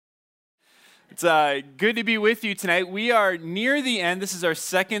It's good to be with you tonight. We are near the end. This is our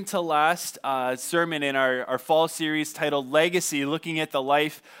second to last sermon in our fall series titled Legacy, looking at the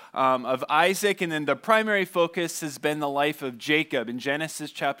life of Isaac. And then the primary focus has been the life of Jacob in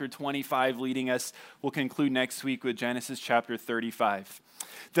Genesis chapter 25, leading us. We'll conclude next week with Genesis chapter 35.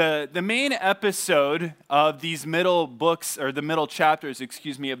 The main episode of these middle books, or the middle chapters,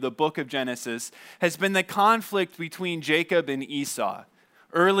 of the book of Genesis has been the conflict between Jacob and Esau.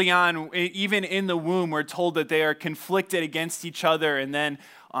 Early on, even in the womb, we're told that they are conflicted against each other. And then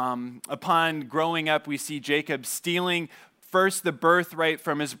upon growing up, we see Jacob stealing first the birthright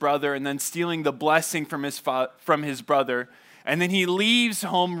from his brother and then stealing the blessing from his brother. And then he leaves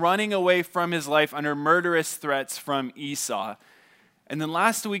home running away from his life under murderous threats from Esau. And then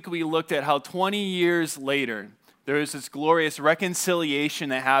last week, we looked at how 20 years later, there was this glorious reconciliation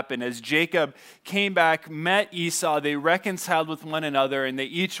that happened as Jacob came back, met Esau, they reconciled with one another, and they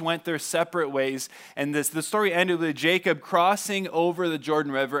each went their separate ways. And the story ended with Jacob crossing over the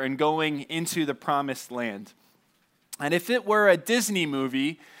Jordan River and going into the promised land. And if it were a Disney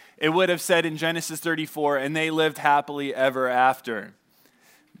movie, it would have said in Genesis 34, and they lived happily ever after.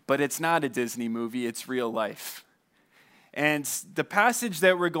 But it's not a Disney movie, it's real life. And the passage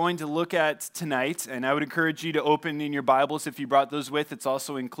that we're going to look at tonight, and I would encourage you to open in your Bibles if you brought those with. It's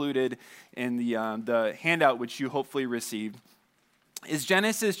also included in the handout which you hopefully received, is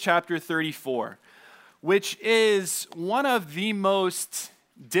Genesis chapter 34, which is one of the most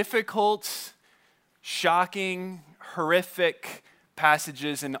difficult, shocking, horrific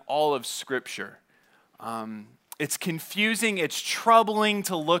passages in all of Scripture. It's confusing, it's troubling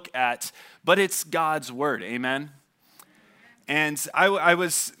to look at, but it's God's word, amen? And I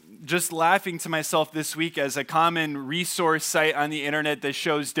was just laughing to myself this week as a common resource site on the internet that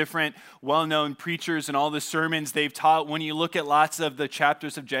shows different well-known preachers and all the sermons they've taught. When you look at lots of the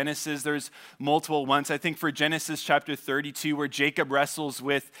chapters of Genesis, there's multiple ones. I think for Genesis chapter 32, where Jacob wrestles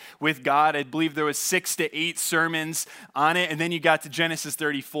with God, I believe there was 6 to 8 sermons on it. And then you got to Genesis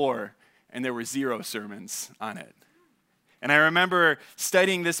 34, and there were 0 sermons on it. And I remember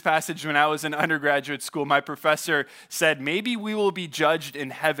studying this passage when I was in undergraduate school. My professor said, maybe we will be judged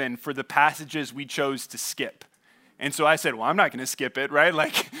in heaven for the passages we chose to skip. And so I said, well, I'm not going to skip it, right?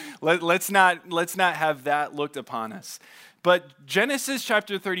 Like, let's not have that looked upon us. But Genesis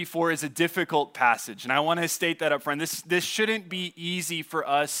chapter 34 is a difficult passage, and I want to state that up front. This shouldn't be easy for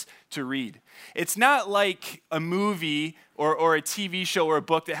us to read. It's not like a movie or a TV show or a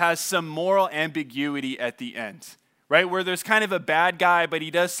book that has some moral ambiguity at the end. Right, where there's kind of a bad guy, but he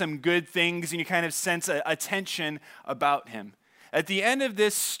does some good things, and you kind of sense a tension about him. At the end of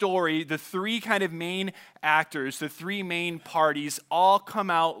this story, the 3 kind of main actors, the 3 main parties, all come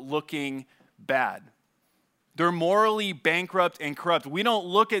out looking bad. They're morally bankrupt and corrupt. We don't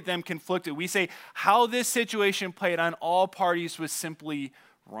look at them conflicted. We say how this situation played on all parties was simply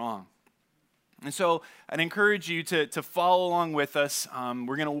wrong. And so I'd encourage you to follow along with us.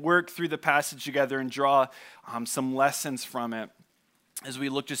 We're going to work through the passage together and draw some lessons from it as we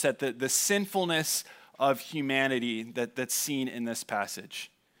look just at the sinfulness of humanity that's seen in this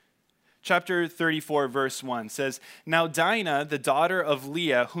passage. Chapter 34, verse 1 says, Now Dinah, the daughter of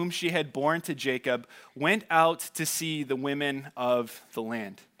Leah, whom she had borne to Jacob, went out to see the women of the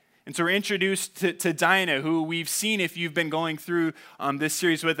land. And so we're introduced to Dinah, who we've seen, if you've been going through this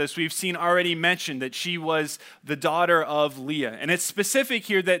series with us, we've seen already mentioned that she was the daughter of Leah. And it's specific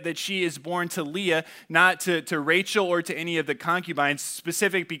here that she is born to Leah, not to Rachel or to any of the concubines,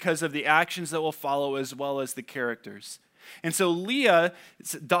 specific because of the actions that will follow as well as the characters. And so Leah's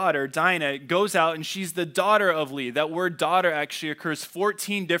daughter, Dinah, goes out, and she's the daughter of Leah. That word daughter actually occurs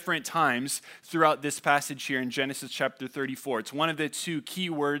 14 different times throughout this passage here in Genesis chapter 34. It's one of the 2 key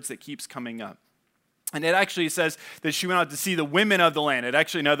words that keeps coming up. And it actually says that she went out to see the women of the land. It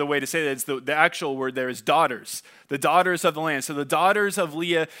actually, another way to say that is the actual word there is daughters, the daughters of the land. So the daughters of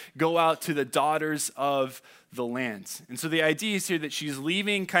Leah go out to the daughters of the land. And so the idea is here that she's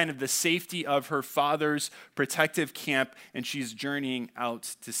leaving kind of the safety of her father's protective camp, and she's journeying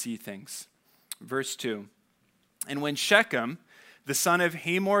out to see things. Verse 2, And when Shechem, the son of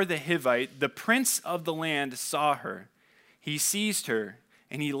Hamor the Hivite, the prince of the land, saw her, he seized her,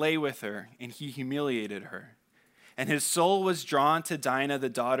 and he lay with her, and he humiliated her. And his soul was drawn to Dinah, the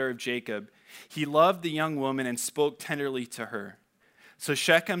daughter of Jacob. He loved the young woman and spoke tenderly to her. So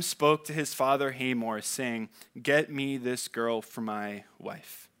Shechem spoke to his father Hamor, saying, Get me this girl for my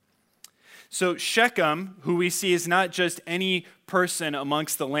wife. So Shechem, who we see is not just any person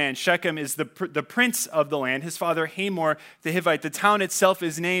amongst the land. Shechem is the prince of the land. His father Hamor the Hivite. The town itself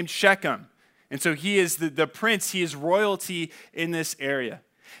is named Shechem. And so he is the prince. He is royalty in this area.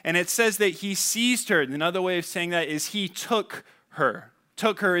 And it says that he seized her. Another way of saying that is he took her.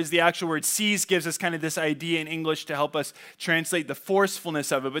 Took her is the actual word. Seize gives us kind of this idea in English to help us translate the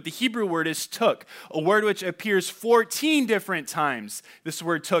forcefulness of it. But the Hebrew word is took, a word which appears 14 different times. This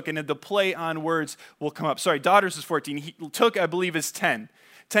word took, and the play on words will come up. Sorry, daughters is 14. Took, I believe, is 10.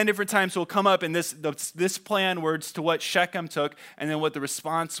 10 different times will come up in this play on words to what Shechem took, and then what the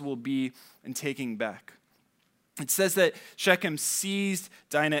response will be in taking back. It says that Shechem seized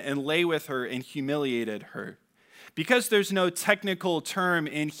Dinah and lay with her and humiliated her. Because there's no technical term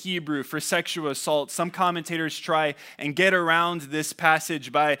in Hebrew for sexual assault, some commentators try and get around this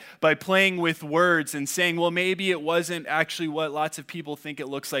passage by playing with words and saying, well, maybe it wasn't actually what lots of people think it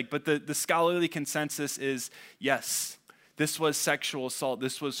looks like. But the scholarly consensus is, yes, this was sexual assault.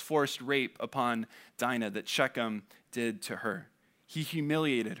 This was forced rape upon Dinah that Shechem did to her. He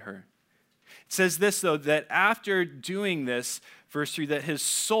humiliated her. It says this, though, that after doing this, verse 3, that his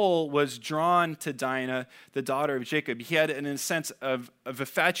soul was drawn to Dinah, the daughter of Jacob. He had, in a sense, of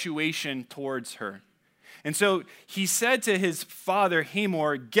infatuation towards her. And so he said to his father,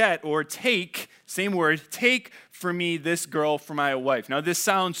 Hamor, get or take, same word, take for me this girl for my wife. Now, this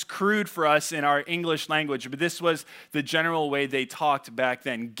sounds crude for us in our English language, but this was the general way they talked back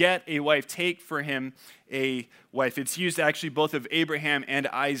then. Get a wife, take for him a wife. It's used actually both of Abraham and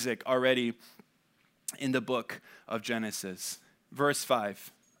Isaac already in the book of Genesis. Verse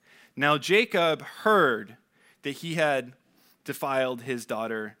 5. Now Jacob heard that he had defiled his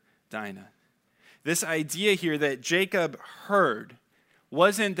daughter Dinah. This idea here that Jacob heard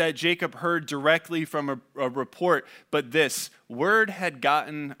wasn't that Jacob heard directly from a report, but this word had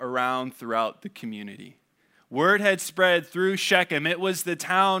gotten around throughout the community. Word had spread through Shechem. It was the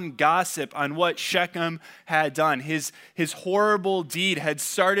town gossip on what Shechem had done. His horrible deed had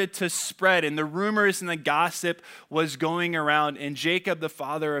started to spread, and the rumors and the gossip was going around, and Jacob, the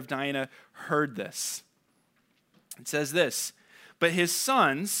father of Dinah, heard this. It says this, but his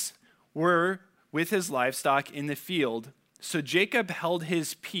sons were with his livestock in the field, so Jacob held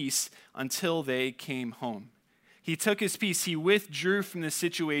his peace until they came home. He took his peace. He withdrew from the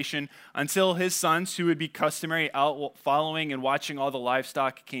situation until his sons, who would be customary out following and watching all the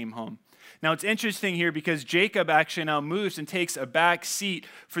livestock, came home. Now, it's interesting here because Jacob actually now moves and takes a back seat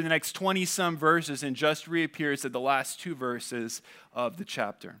for the next 20-some verses and just reappears at the last 2 verses of the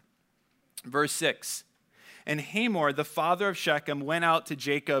chapter. Verse 6, and Hamor, the father of Shechem, went out to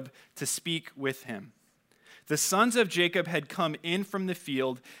Jacob to speak with him. The sons of Jacob had come in from the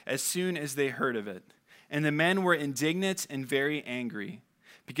field as soon as they heard of it. And the men were indignant and very angry,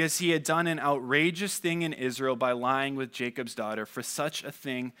 because he had done an outrageous thing in Israel by lying with Jacob's daughter, for such a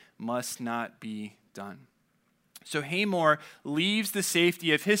thing must not be done. So Hamor leaves the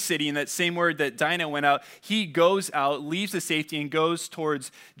safety of his city, in that same word that Dinah went out. He goes out, leaves the safety, and goes towards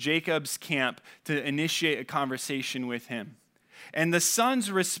Jacob's camp to initiate a conversation with him. And the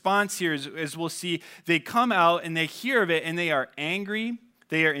sons' response here, as we'll see, they come out and they hear of it, and they are angry.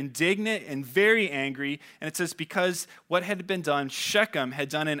 They are indignant and very angry, and it says because what had been done, Shechem had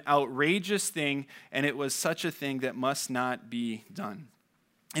done an outrageous thing, and it was such a thing that must not be done.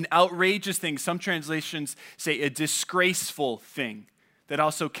 An outrageous thing, some translations say a disgraceful thing. That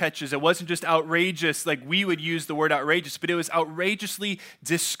also catches, it wasn't just outrageous like we would use the word outrageous, but it was outrageously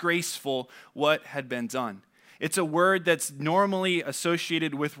disgraceful what had been done. It's a word that's normally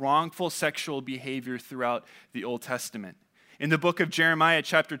associated with wrongful sexual behavior throughout the Old Testament. In the book of Jeremiah,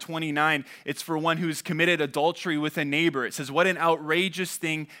 chapter 29, it's for one who's committed adultery with a neighbor. It says what an outrageous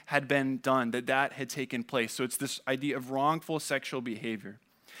thing had been done, that had taken place. So it's this idea of wrongful sexual behavior.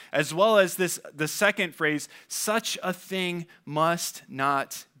 As well as the second phrase, such a thing must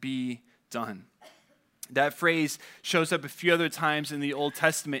not be done. That phrase shows up a few other times in the Old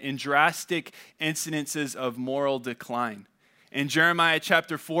Testament in drastic incidences of moral decline. In Jeremiah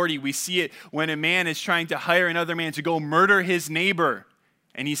chapter 40, we see it when a man is trying to hire another man to go murder his neighbor.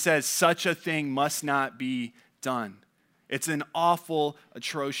 And he says, such a thing must not be done. It's an awful,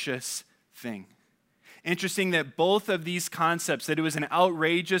 atrocious thing. Interesting that both of these concepts, that it was an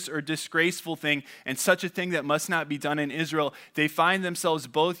outrageous or disgraceful thing and such a thing that must not be done in Israel, they find themselves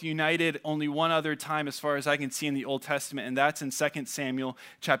both united only one other time as far as I can see in the Old Testament, and that's in 2 Samuel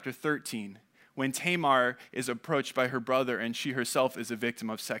chapter 13. When Tamar is approached by her brother and she herself is a victim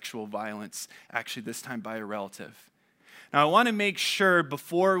of sexual violence, actually this time by a relative. Now I want to make sure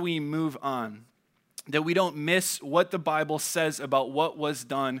before we move on that we don't miss what the Bible says about what was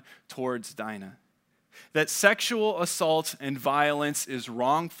done towards Dinah. That sexual assault and violence is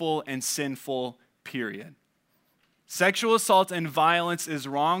wrongful and sinful, period. Sexual assault and violence is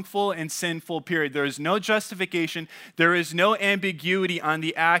wrongful and sinful, period. There is no justification. There is no ambiguity on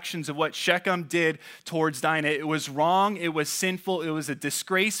the actions of what Shechem did towards Dinah. It was wrong. It was sinful. It was a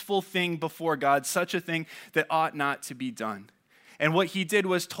disgraceful thing before God, such a thing that ought not to be done. And what he did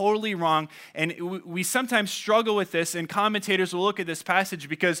was totally wrong. And we sometimes struggle with this, and commentators will look at this passage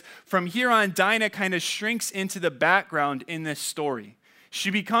because from here on, Dinah kind of shrinks into the background in this story. She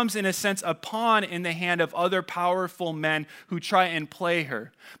becomes, in a sense, a pawn in the hand of other powerful men who try and play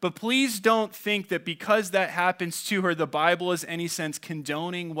her. But please don't think that because that happens to her, the Bible is in any sense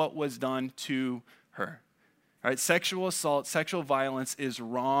condoning what was done to her. All right, sexual assault, sexual violence is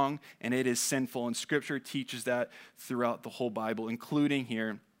wrong and it is sinful. And Scripture teaches that throughout the whole Bible, including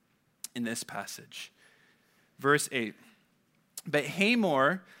here in this passage. Verse 8. But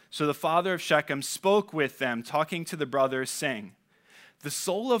Hamor, so the father of Shechem, spoke with them, talking to the brothers, saying, "The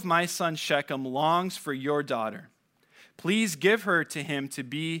soul of my son Shechem longs for your daughter. Please give her to him to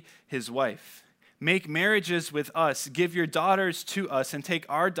be his wife. Make marriages with us. Give your daughters to us, and take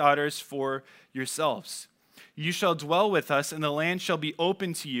our daughters for yourselves. You shall dwell with us, and the land shall be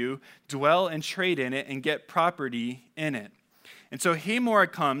open to you. Dwell and trade in it, and get property in it." And so Hamor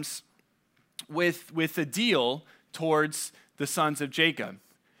comes with a deal towards the sons of Jacob.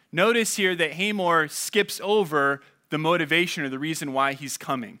 Notice here that Hamor skips over the motivation or the reason why he's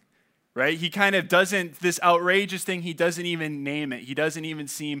coming, right? He kind of doesn't, this outrageous thing, he doesn't even name it. He doesn't even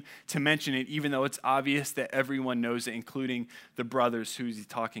seem to mention it, even though it's obvious that everyone knows it, including the brothers who he's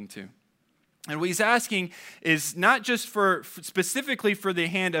talking to. And what he's asking is not just specifically for the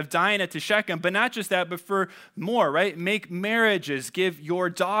hand of Dinah to Shechem, but not just that, but for more, right? Make marriages, give your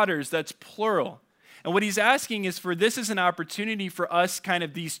daughters, that's plural. And what he's asking is for this is an opportunity for us, kind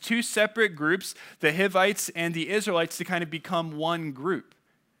of these two separate groups, the Hivites and the Israelites, to kind of become one group.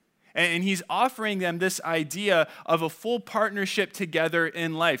 And he's offering them this idea of a full partnership together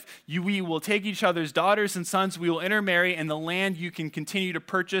in life. We will take each other's daughters and sons, we will intermarry, and the land you can continue to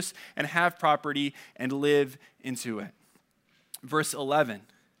purchase and have property and live into it. Verse 11,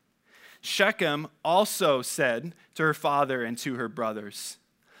 Shechem also said to her father and to her brothers,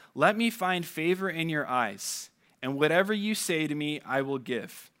 "Let me find favor in your eyes, and whatever you say to me, I will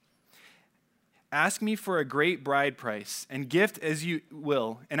give. Ask me for a great bride price, and gift as you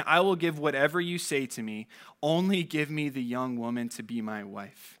will, and I will give whatever you say to me. Only give me the young woman to be my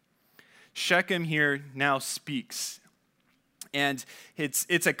wife." Shechem here now speaks. And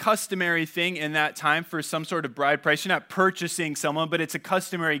it's a customary thing in that time for some sort of bride price. You're not purchasing someone, but it's a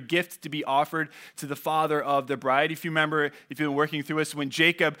customary gift to be offered to the father of the bride. If you remember, if you've been working through us, when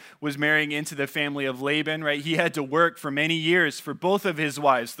Jacob was marrying into the family of Laban, right, he had to work for many years for both of his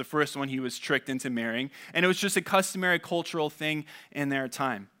wives. The first one he was tricked into marrying. And it was just a customary cultural thing in their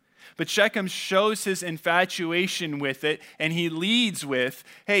time. But Shechem shows his infatuation with it, and he leads with,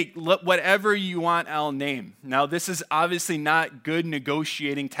 hey, whatever you want, I'll name. Now, this is obviously not good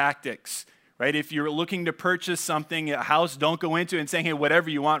negotiating tactics, right? If you're looking to purchase something, a house, don't go into it and saying, hey, whatever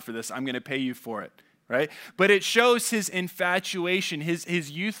you want for this, I'm going to pay you for it, right? But it shows his infatuation,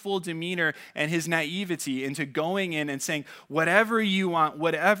 his youthful demeanor, and his naivety into going in and saying, whatever you want,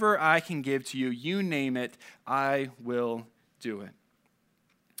 whatever I can give to you, you name it, I will do it.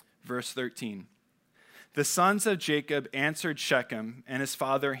 Verse 13, the sons of Jacob answered Shechem and his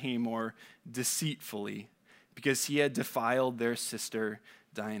father Hamor deceitfully because he had defiled their sister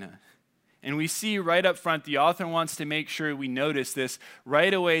Dinah. And we see right up front, the author wants to make sure we notice this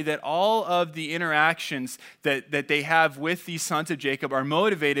right away, that all of the interactions that they have with these sons of Jacob are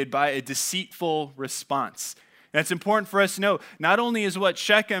motivated by a deceitful response. And it's important for us to know, not only is what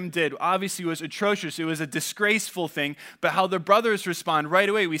Shechem did obviously was atrocious, it was a disgraceful thing, but how the brothers respond right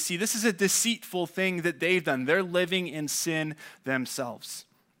away. We see this is a deceitful thing that they've done. They're living in sin themselves.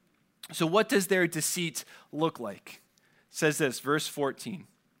 So what does their deceit look like? It says this, verse 14.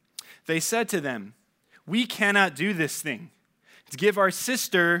 They said to them, "We cannot do this thing, to give our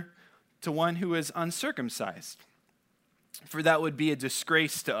sister to one who is uncircumcised, for that would be a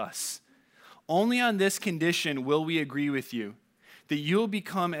disgrace to us. Only on this condition will we agree with you, that you will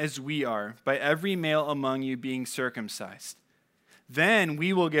become as we are, by every male among you being circumcised. Then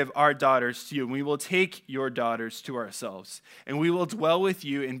we will give our daughters to you, and we will take your daughters to ourselves, and we will dwell with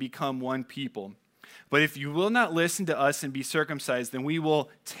you and become one people. But if you will not listen to us and be circumcised, then we will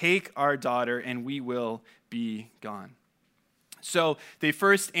take our daughter, and we will be gone." So they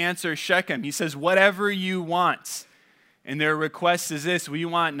first answer Shechem. He says, whatever you want. And their request is this: we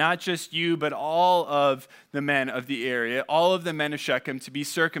want not just you, but all of the men of the area, all of the men of Shechem to be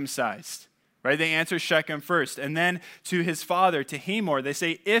circumcised. Right? They answer Shechem first. And then to his father, to Hamor, they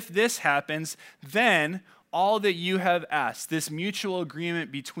say, if this happens, then all that you have asked, this mutual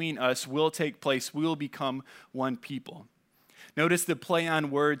agreement between us will take place. We will become one people. Notice the play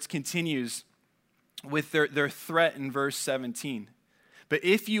on words continues with their threat in verse 17. But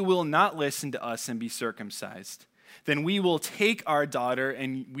if you will not listen to us and be circumcised, then we will take our daughter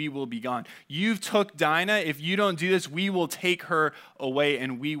and we will be gone. You've took Dinah. If you don't do this, we will take her away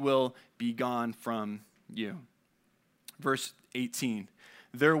and we will be gone from you. Verse 18.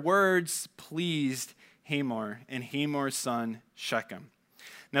 Their words pleased Hamor and Hamor's son Shechem.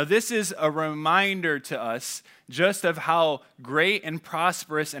 Now, this is a reminder to us just of how great and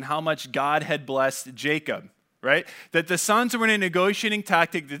prosperous and how much God had blessed Jacob, right? That the sons were in a negotiating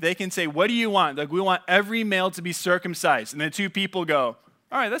tactic that they can say, what do you want? Like, we want every male to be circumcised. And the two people go,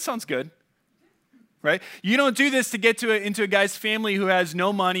 all right, that sounds good, right? You don't do this to get into a guy's family who has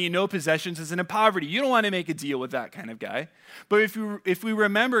no money and no possessions, is in poverty. You don't want to make a deal with that kind of guy. But if we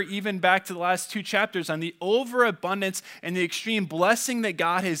remember even back to the last two chapters on the overabundance and the extreme blessing that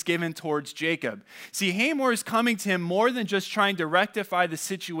God has given towards Jacob. See, Hamor is coming to him more than just trying to rectify the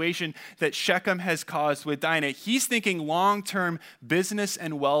situation that Shechem has caused with Dinah. He's thinking long-term business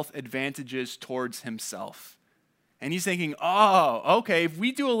and wealth advantages towards himself. And he's thinking, oh, okay, if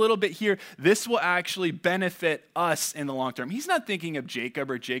we do a little bit here, this will actually benefit us in the long term. He's not thinking of Jacob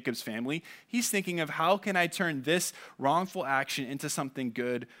or Jacob's family. He's thinking of how can I turn this wrongful action into something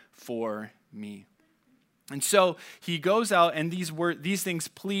good for me. And so he goes out, and these things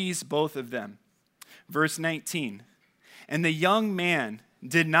please both of them. Verse 19, and the young man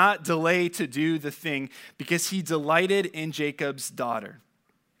did not delay to do the thing because he delighted in Jacob's daughter.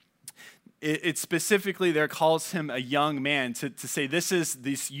 It specifically there calls him a young man to say this is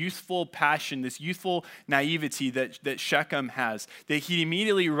this youthful passion, this youthful naivety that Shechem has, that he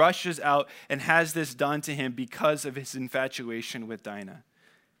immediately rushes out and has this done to him because of his infatuation with Dinah.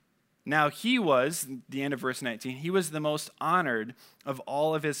 Now he was, the end of verse 19, he was the most honored of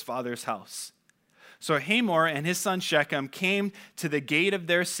all of his father's house. So Hamor and his son Shechem came to the gate of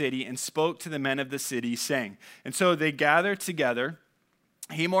their city and spoke to the men of the city, saying, and so they gathered together,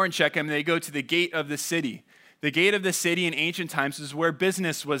 Hamor and Shechem, they go to the gate of the city. The gate of the city in ancient times is where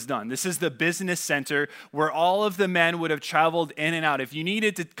business was done. This is the business center where all of the men would have traveled in and out. If you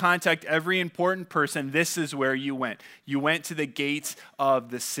needed to contact every important person, this is where you went. You went to the gates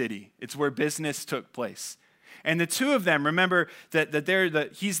of the city. It's where business took place. And the two of them, remember that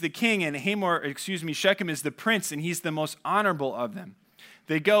he's the king and Shechem is the prince, and he's the most honorable of them.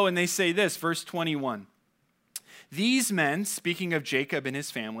 They go and they say this, verse 21. These men, speaking of Jacob and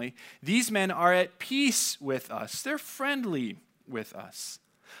his family, these men are at peace with us. They're friendly with us.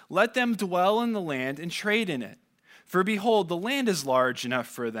 Let them dwell in the land and trade in it. For behold, the land is large enough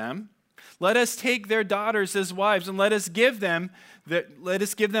for them. Let us take their daughters as wives, and let us give them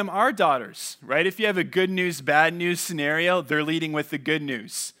our daughters. Right? If you have a good news, bad news scenario, they're leading with the good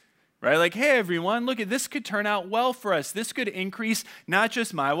news. Right? Like, hey, everyone, look, this could turn out well for us. This could increase not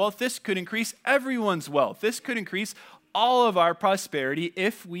just my wealth. This could increase everyone's wealth. This could increase all of our prosperity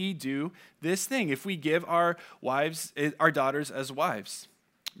if we do this thing, if we give our daughters as wives.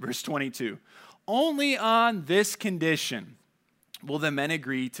 Verse 22, only on this condition will the men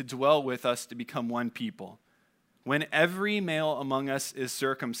agree to dwell with us to become one people, when every male among us is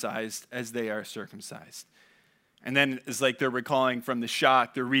circumcised as they are circumcised. And then it's like they're recalling from the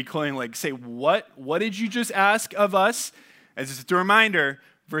shock. They're recoiling like, say, what? What did you just ask of us? As just a reminder,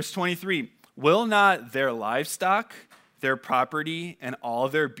 verse 23, will not their livestock, their property, and all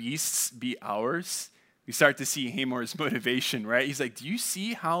their beasts be ours? We start to see Hamor's motivation, right? He's like, do you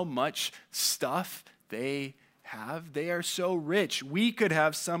see how much stuff they have? They are so rich. We could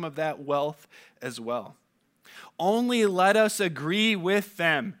have some of that wealth as well. Only let us agree with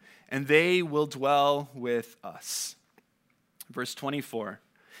them, and they will dwell with us. Verse 24,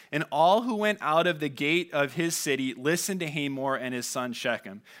 and all who went out of the gate of his city listened to Hamor and his son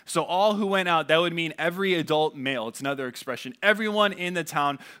Shechem. So all who went out, that would mean every adult male. It's another expression. Everyone in the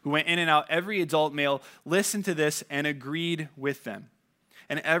town who went in and out, every adult male listened to this and agreed with them.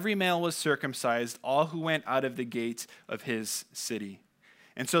 And every male was circumcised, all who went out of the gate of his city.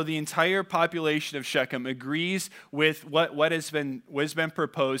 And so the entire population of Shechem agrees with what has been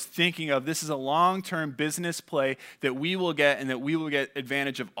proposed, thinking of this is a long-term business play that we will get, and that we will get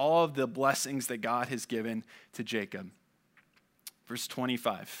advantage of all of the blessings that God has given to Jacob. Verse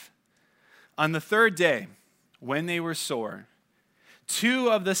 25. On the third day, when they were sore,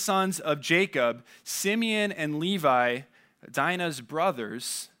 two of the sons of Jacob, Simeon and Levi, Dinah's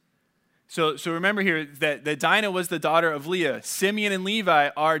brothers, So remember here that Dinah was the daughter of Leah. Simeon and Levi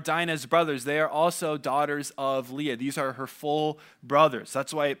are Dinah's brothers. They are also daughters of Leah. These are her full brothers.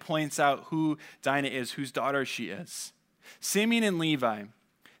 That's why it points out who Dinah is, whose daughter she is. Simeon and Levi,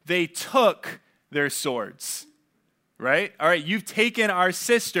 they took their swords, right? All right, you've taken our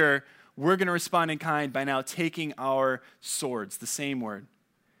sister. We're going to respond in kind by now taking our swords, the same word.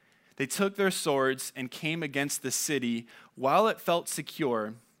 They took their swords and came against the city while it felt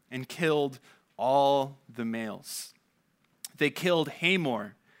secure and killed all the males. They killed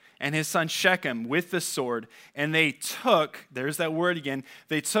Hamor and his son Shechem with the sword, and they took, there's that word again,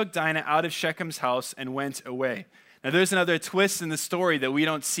 they took Dinah out of Shechem's house and went away. Now there's another twist in the story that we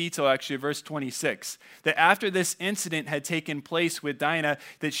don't see till actually verse 26, that after this incident had taken place with Dinah,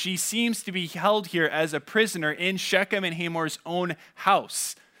 that she seems to be held here as a prisoner in Shechem and Hamor's own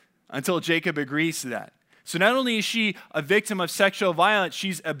house until Jacob agrees to that. So not only is she a victim of sexual violence,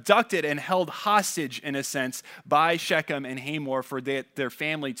 she's abducted and held hostage, in a sense, by Shechem and Hamor for their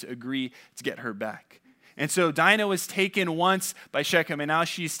family to agree to get her back. And so Dinah was taken once by Shechem, and now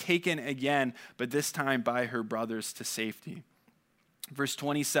she's taken again, but this time by her brothers to safety. Verse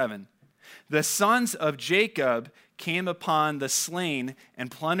 27, the sons of Jacob came upon the slain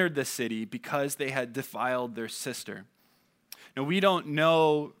and plundered the city because they had defiled their sister. Now, we don't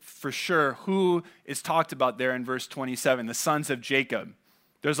know for sure who is talked about there in verse 27, the sons of Jacob.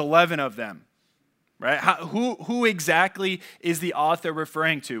 There's 11 of them, right? Who exactly is the author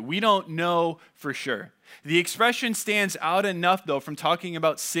referring to? We don't know for sure. The expression stands out enough, though, from talking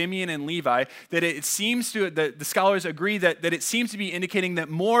about Simeon and Levi, that it seems to, the scholars agree that it seems to be indicating that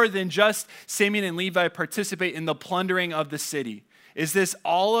more than just Simeon and Levi participate in the plundering of the city. Is this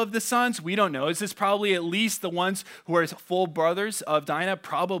all of the sons? We don't know. Is this probably at least the ones who are full brothers of Dinah?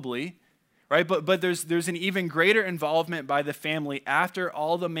 Probably, right? But there's an even greater involvement by the family after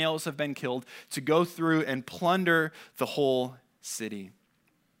all the males have been killed to go through and plunder the whole city.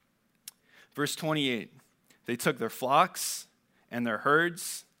 Verse 28, they took their flocks and their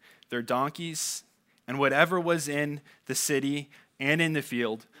herds, their donkeys, and whatever was in the city and in the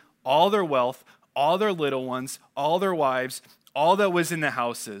field, all their wealth, all their little ones, all their wives, all that was in the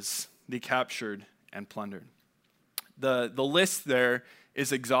houses, they captured and plundered. The list there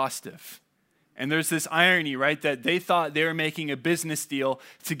is exhaustive. And there's this irony, right, that they thought they were making a business deal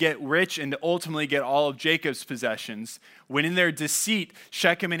to get rich and to ultimately get all of Jacob's possessions, when in their deceit,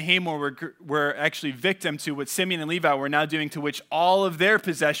 Shechem and Hamor were actually victim to what Simeon and Levi were now doing, to which all of their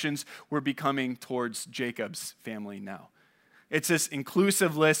possessions were becoming towards Jacob's family now. It's this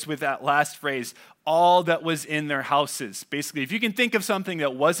inclusive list with that last phrase, all that was in their houses. Basically, if you can think of something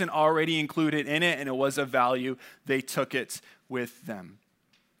that wasn't already included in it and it was of value, they took it with them.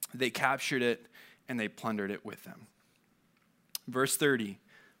 They captured it and they plundered it with them. Verse 30,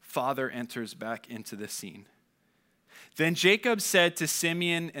 father enters back into the scene. Then Jacob said to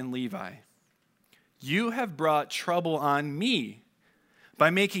Simeon and Levi, you have brought trouble on me by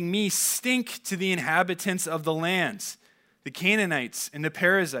making me stink to the inhabitants of the lands, the Canaanites and the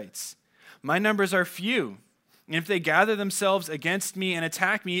Perizzites. My numbers are few, and if they gather themselves against me and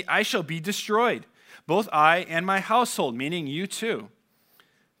attack me, I shall be destroyed, both I and my household, meaning you too.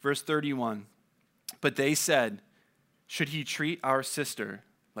 Verse 31, but they said, should he treat our sister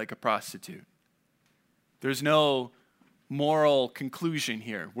like a prostitute? There's no moral conclusion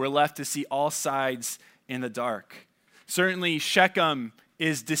here. We're left to see all sides in the dark. Certainly, Shechem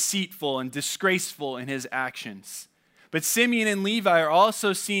is deceitful and disgraceful in his actions. But Simeon and Levi are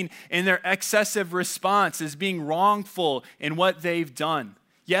also seen in their excessive response as being wrongful in what they've done.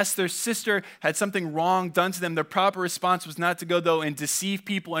 Yes, their sister had something wrong done to them. Their proper response was not to go, though, and deceive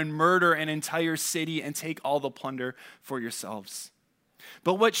people and murder an entire city and take all the plunder for yourselves.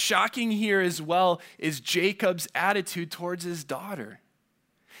 But what's shocking here as well is Jacob's attitude towards his daughter.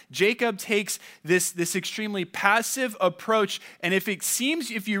 Jacob takes this extremely passive approach, and if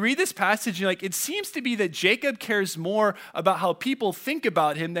you read this passage, you're like, it seems to be that Jacob cares more about how people think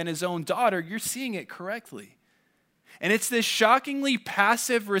about him than his own daughter. You're seeing it correctly. And it's this shockingly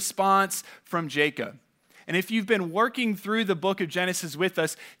passive response from Jacob. And if you've been working through the book of Genesis with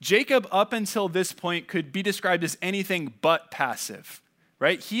us, Jacob up until this point could be described as anything but passive,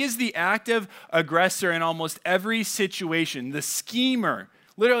 right? He is the active aggressor in almost every situation, the schemer.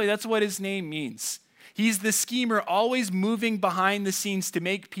 Literally, that's what his name means. He's the schemer, always moving behind the scenes to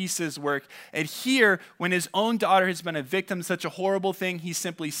make pieces work. And here, when his own daughter has been a victim of such a horrible thing, he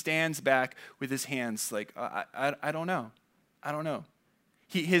simply stands back with his hands like, I don't know. I don't know.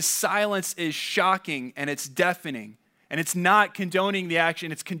 His silence is shocking and it's deafening. And it's not condoning the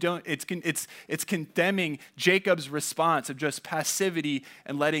action, it's condemning Jacob's response of just passivity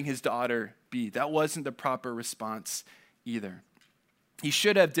and letting his daughter be. That wasn't the proper response either. He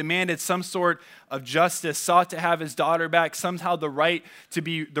should have demanded some sort of justice, sought to have his daughter back, somehow the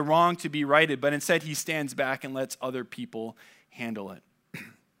wrong to be righted, but instead he stands back and lets other people handle it.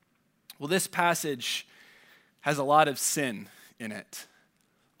 Well, this passage has a lot of sin in it,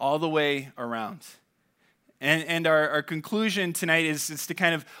 all the way around. And our conclusion tonight is to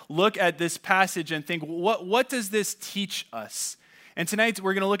kind of look at this passage and think, what does this teach us? And tonight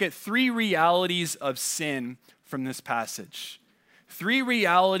we're going to look at 3 realities of sin from this passage. 3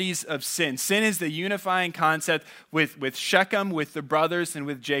 realities of sin. Sin is the unifying concept with Shechem, with the brothers, and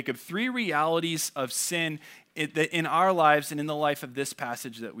with Jacob. 3 realities of sin in our lives and in the life of this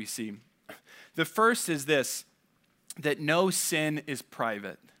passage that we see. The first is this, that no sin is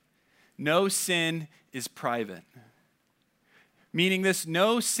private. No sin is private. Meaning this,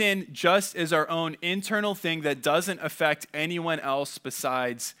 no sin just is our own internal thing that doesn't affect anyone else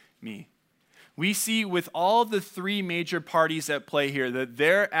besides me. We see with all the 3 major parties at play here that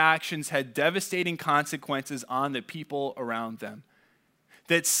their actions had devastating consequences on the people around them.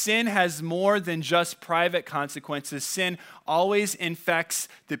 That sin has more than just private consequences. Sin always infects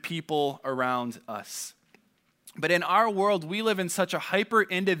the people around us. But in our world, we live in such a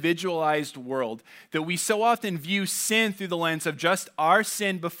hyper-individualized world that we so often view sin through the lens of just our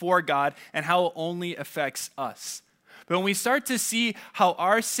sin before God and how it only affects us. But when we start to see how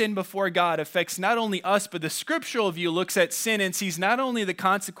our sin before God affects not only us, but the scriptural view looks at sin and sees not only the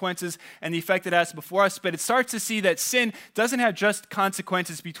consequences and the effect it has before us, but it starts to see that sin doesn't have just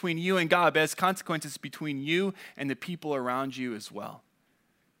consequences between you and God, but has consequences between you and the people around you as well.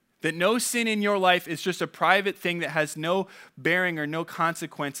 That no sin in your life is just a private thing that has no bearing or no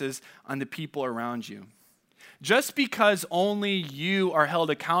consequences on the people around you. Just because only you are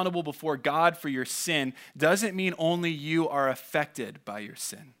held accountable before God for your sin doesn't mean only you are affected by your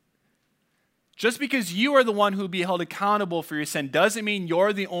sin. Just because you are the one who will be held accountable for your sin doesn't mean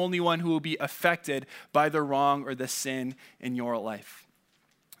you're the only one who will be affected by the wrong or the sin in your life.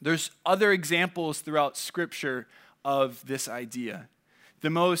 There's other examples throughout Scripture of this idea.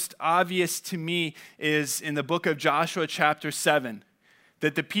 The most obvious to me is in the book of Joshua chapter 7.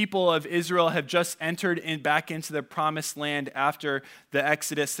 That the people of Israel have just entered back into the promised land after the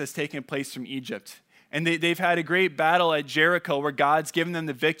Exodus has taken place from Egypt. And they've had a great battle at Jericho where God's given them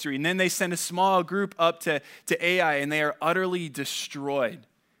the victory. And then they send a small group up to Ai, and they are utterly destroyed.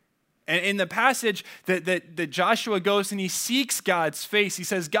 And in the passage that Joshua goes and he seeks God's face, he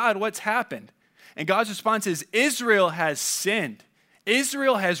says, God, what's happened? And God's response is, Israel has sinned.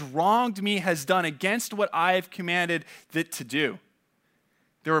 Israel has wronged me, has done against what I have commanded it to do.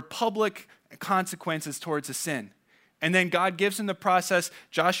 There were public consequences towards the sin. And then God gives him the process.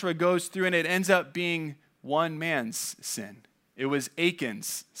 Joshua goes through and it ends up being one man's sin. It was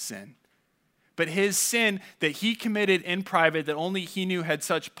Achan's sin. But his sin that he committed in private that only he knew had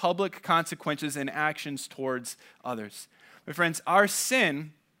such public consequences and actions towards others. My friends, our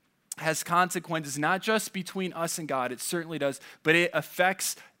sin has consequences not just between us and God, it certainly does, but it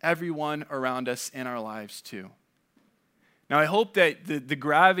affects everyone around us in our lives too. Now, I hope that the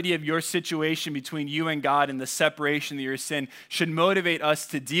gravity of your situation between you and God and the separation of your sin should motivate us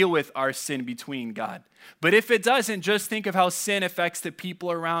to deal with our sin between God. But if it doesn't, just think of how sin affects the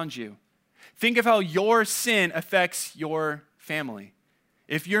people around you. Think of how your sin affects your family.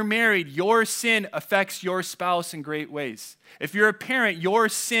 If you're married, your sin affects your spouse in great ways. If you're a parent, your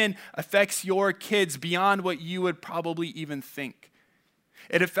sin affects your kids beyond what you would probably even think.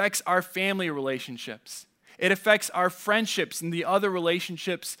 It affects our family relationships. It affects our friendships and the other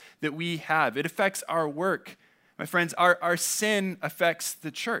relationships that we have. It affects our work. My friends, our sin affects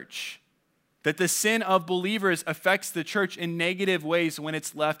the church. That the sin of believers affects the church in negative ways when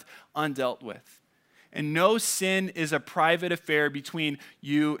it's left undealt with. And no sin is a private affair between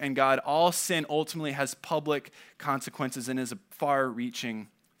you and God. All sin ultimately has public consequences and is a far-reaching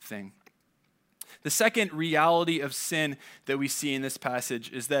thing. The second reality of sin that we see in this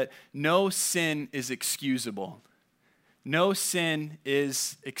passage is that no sin is excusable. No sin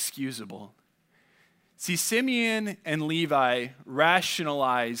is excusable. See, Simeon and Levi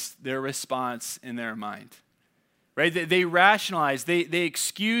rationalized their response in their mind. Right? They rationalized, they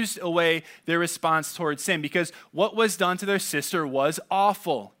excused away their response towards sin because what was done to their sister was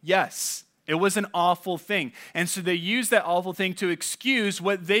awful. Yes, it was an awful thing. And so they used that awful thing to excuse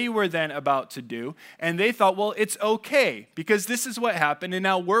what they were then about to do. And they thought, well, it's okay because this is what happened and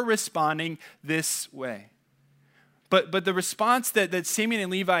now we're responding this way. But the response that Simeon and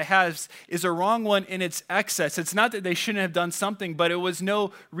Levi has is a wrong one in its excess. It's not that they shouldn't have done something, but it was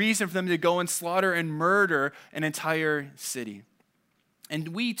no reason for them to go and slaughter and murder an entire city. And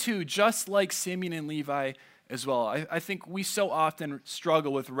we too, just like Simeon and Levi as well, I think we so often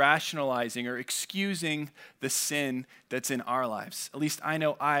struggle with rationalizing or excusing the sin that's in our lives. At least I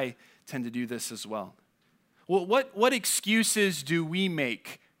know I tend to do this as well. Well, what excuses do we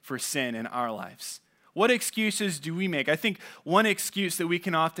make for sin in our lives? What excuses do we make? I think one excuse that we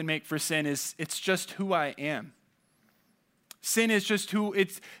can often make for sin is, it's just who I am. Sin is just who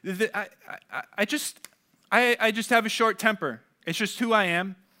I just have a short temper. It's just who I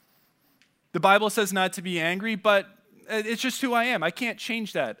am. The Bible says not to be angry, but it's just who I am. I can't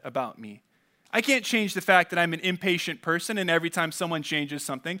change that about me. I can't change the fact that I'm an impatient person, and every time someone changes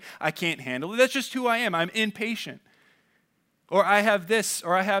something, I can't handle it. That's just who I am. I'm impatient. Or I have this,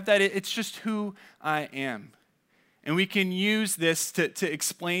 or I have that. It's just who I am. And we can use this to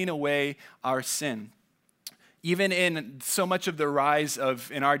explain away our sin. Even in so much of the rise of,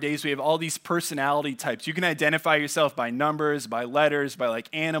 in our days, we have all these personality types. You can identify yourself by numbers, by letters, by like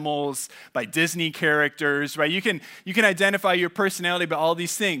animals, by Disney characters, right? You can identify your personality by all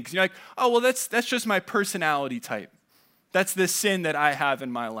these things. You're like, oh, well, that's just my personality type. That's the sin that I have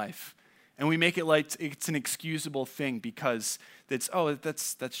in my life. And we make it like it's an excusable thing because that's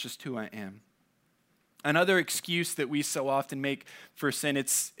just who I am. Another excuse that we so often make for sin,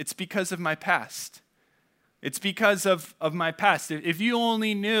 it's because of my past. It's because of my past. If you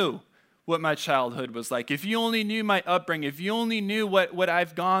only knew what my childhood was like, if you only knew my upbringing, if you only knew what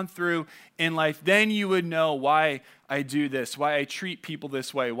I've gone through in life, then you would know why I do this, why I treat people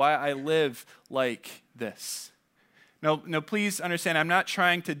this way, why I live like this. No, please understand, I'm not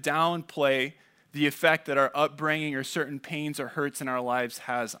trying to downplay the effect that our upbringing or certain pains or hurts in our lives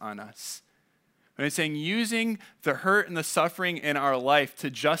has on us. But I'm saying using the hurt and the suffering in our life to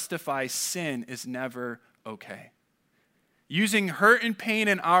justify sin is never okay. Using hurt and pain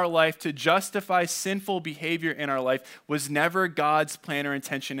in our life to justify sinful behavior in our life was never God's plan or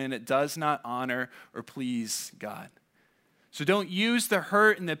intention, and it does not honor or please God. So don't use the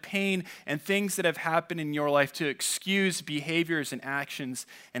hurt and the pain and things that have happened in your life to excuse behaviors and actions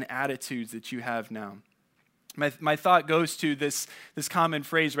and attitudes that you have now. My thought goes to this common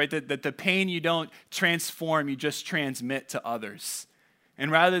phrase, right? That the pain you don't transform, you just transmit to others. And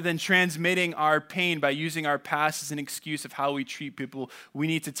rather than transmitting our pain by using our past as an excuse of how we treat people, we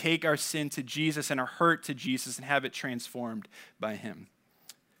need to take our sin to Jesus and our hurt to Jesus and have it transformed by him.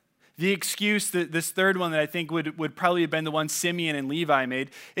 The excuse, this third one that I think would probably have been the one Simeon and Levi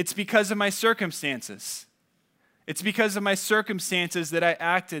made, it's because of my circumstances. It's because of my circumstances that I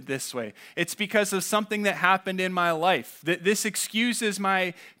acted this way. It's because of something that happened in my life. This excuses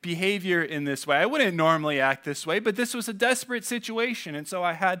my behavior in this way. I wouldn't normally act this way, but this was a desperate situation, and so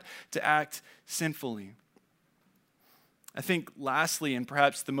I had to act sinfully. I think lastly, and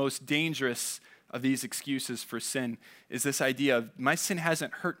perhaps the most dangerous of these excuses for sin, is this idea of my sin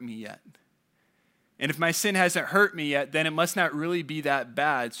hasn't hurt me yet. And if my sin hasn't hurt me yet, then it must not really be that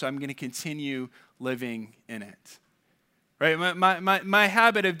bad, so I'm going to continue living in it. Right? My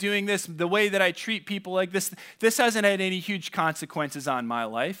habit of doing this, the way that I treat people like this hasn't had any huge consequences on my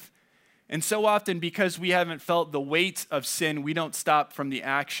life. And so often, because we haven't felt the weight of sin, we don't stop from the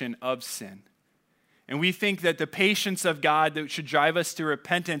action of sin. And we think that the patience of God that should drive us to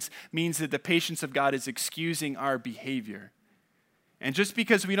repentance means that the patience of God is excusing our behavior. And just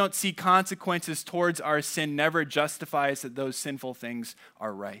because we don't see consequences towards our sin never justifies that those sinful things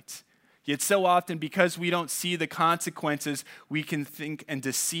are right. Yet so often, because we don't see the consequences, we can think and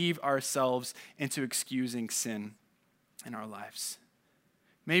deceive ourselves into excusing sin in our lives.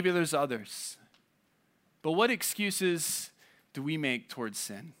 Maybe there's others. But what excuses do we make towards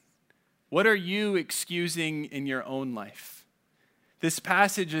sin? What are you excusing in your own life? This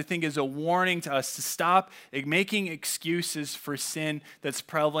passage, I think, is a warning to us to stop making excuses for sin that's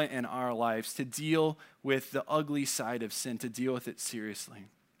prevalent in our lives, to deal with the ugly side of sin, to deal with it seriously.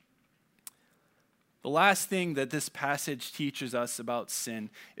 The last thing that this passage teaches us about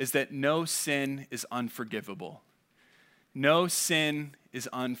sin is that no sin is unforgivable. No sin is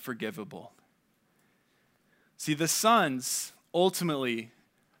unforgivable. See, the sons ultimately,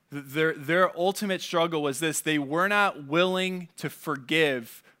 their ultimate struggle was this: they were not willing to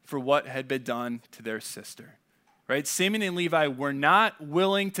forgive for what had been done to their sister. Right? Simeon and Levi were not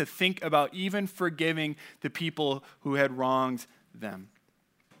willing to think about even forgiving the people who had wronged them.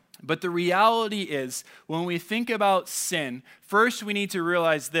 But the reality is, when we think about sin, first we need to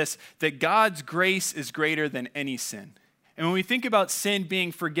realize this, that God's grace is greater than any sin. And when we think about sin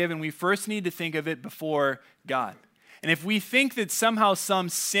being forgiven, we first need to think of it before God. And if we think that somehow some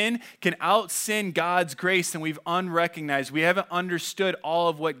sin can out-sin God's grace, then we've unrecognized. We haven't understood all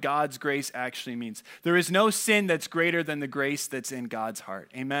of what God's grace actually means. There is no sin that's greater than the grace that's in God's heart.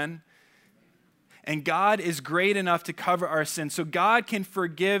 Amen? And God is great enough to cover our sin, so God can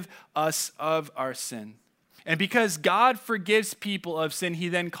forgive us of our sin. And because God forgives people of sin, he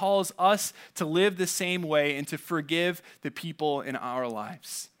then calls us to live the same way and to forgive the people in our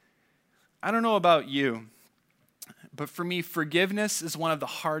lives. I don't know about you, but for me, forgiveness is one of the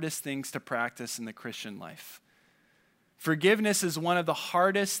hardest things to practice in the Christian life. Forgiveness is one of the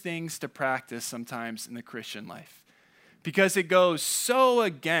hardest things to practice sometimes in the Christian life because it goes so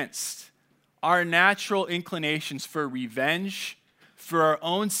against our natural inclinations for revenge, for our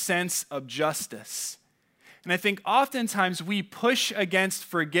own sense of justice. And I think oftentimes we push against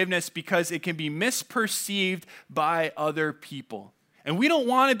forgiveness because it can be misperceived by other people. And we don't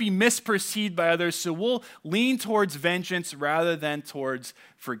want to be misperceived by others, so we'll lean towards vengeance rather than towards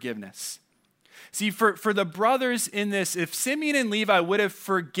forgiveness. See, for the brothers in this, if Simeon and Levi would have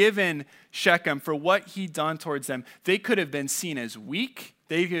forgiven Shechem for what he'd done towards them, they could have been seen as weak,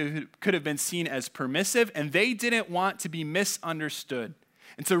 they could have been seen as permissive, and they didn't want to be misunderstood.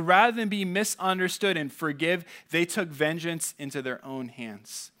 And so rather than be misunderstood and forgive, they took vengeance into their own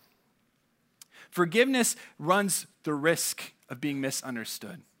hands. Forgiveness runs the risk of being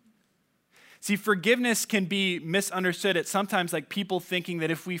misunderstood. See, forgiveness can be misunderstood at sometimes like people thinking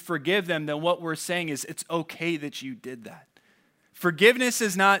that if we forgive them, then what we're saying is it's okay that you did that. Forgiveness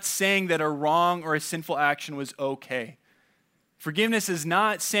is not saying that a wrong or a sinful action was okay. Forgiveness is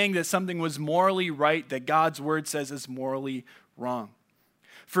not saying that something was morally right that God's word says is morally wrong.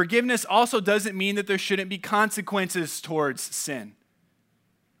 Forgiveness also doesn't mean that there shouldn't be consequences towards sin.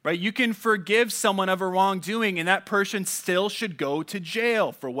 Right? You can forgive someone of a wrongdoing and that person still should go to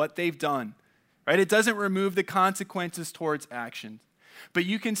jail for what they've done. Right? It doesn't remove the consequences towards action. But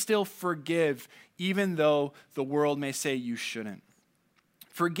you can still forgive even though the world may say you shouldn't.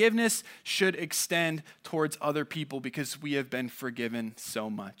 Forgiveness should extend towards other people because we have been forgiven so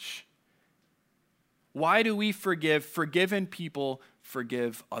much. Why do we forgive? Forgiven people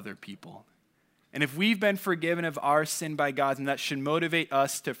forgive other people. And if we've been forgiven of our sin by God, then that should motivate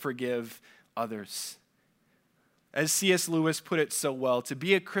us to forgive others. As C.S. Lewis put it so well, to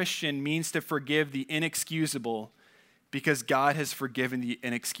be a Christian means to forgive the inexcusable because God has forgiven the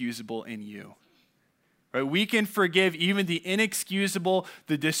inexcusable in you. Right? We can forgive even the inexcusable,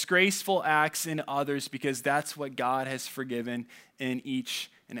 the disgraceful acts in others because that's what God has forgiven in each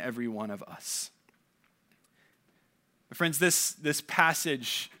and every one of us. Friends, this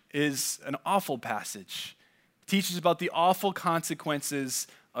passage is an awful passage. It teaches about the awful consequences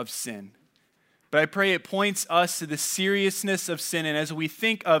of sin. But I pray it points us to the seriousness of sin. And as we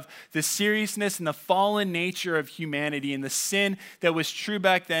think of the seriousness and the fallen nature of humanity and the sin that was true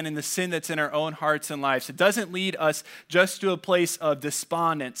back then and the sin that's in our own hearts and lives, it doesn't lead us just to a place of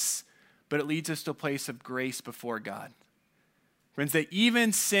despondence, but it leads us to a place of grace before God. Friends, that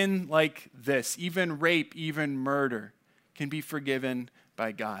even sin like this, even rape, even murder, can be forgiven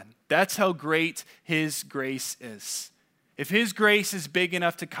by God. That's how great his grace is. If his grace is big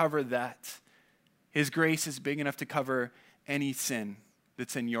enough to cover that, his grace is big enough to cover any sin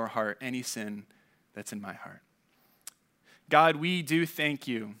that's in your heart, any sin that's in my heart. God, we do thank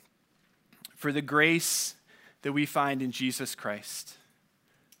you for the grace that we find in Jesus Christ,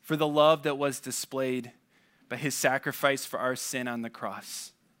 for the love that was displayed by his sacrifice for our sin on the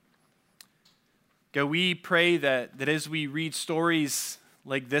cross. God, we pray that as we read stories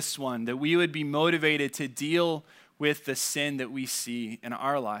like this one, that we would be motivated to deal with the sin that we see in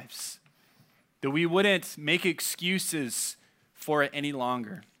our lives. That we wouldn't make excuses for it any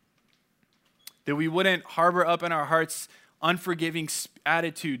longer. That we wouldn't harbor up in our hearts unforgiving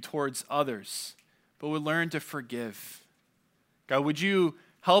attitude towards others, but would learn to forgive. God, would you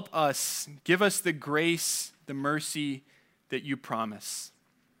help us, give us the grace, the mercy that you promise.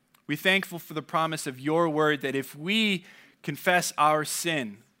 We're thankful for the promise of your word that if we confess our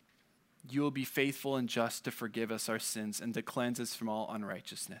sin, you will be faithful and just to forgive us our sins and to cleanse us from all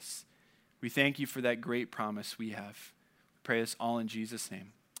unrighteousness. We thank you for that great promise we have. We pray this all in Jesus'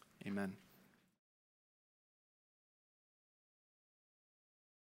 name. Amen.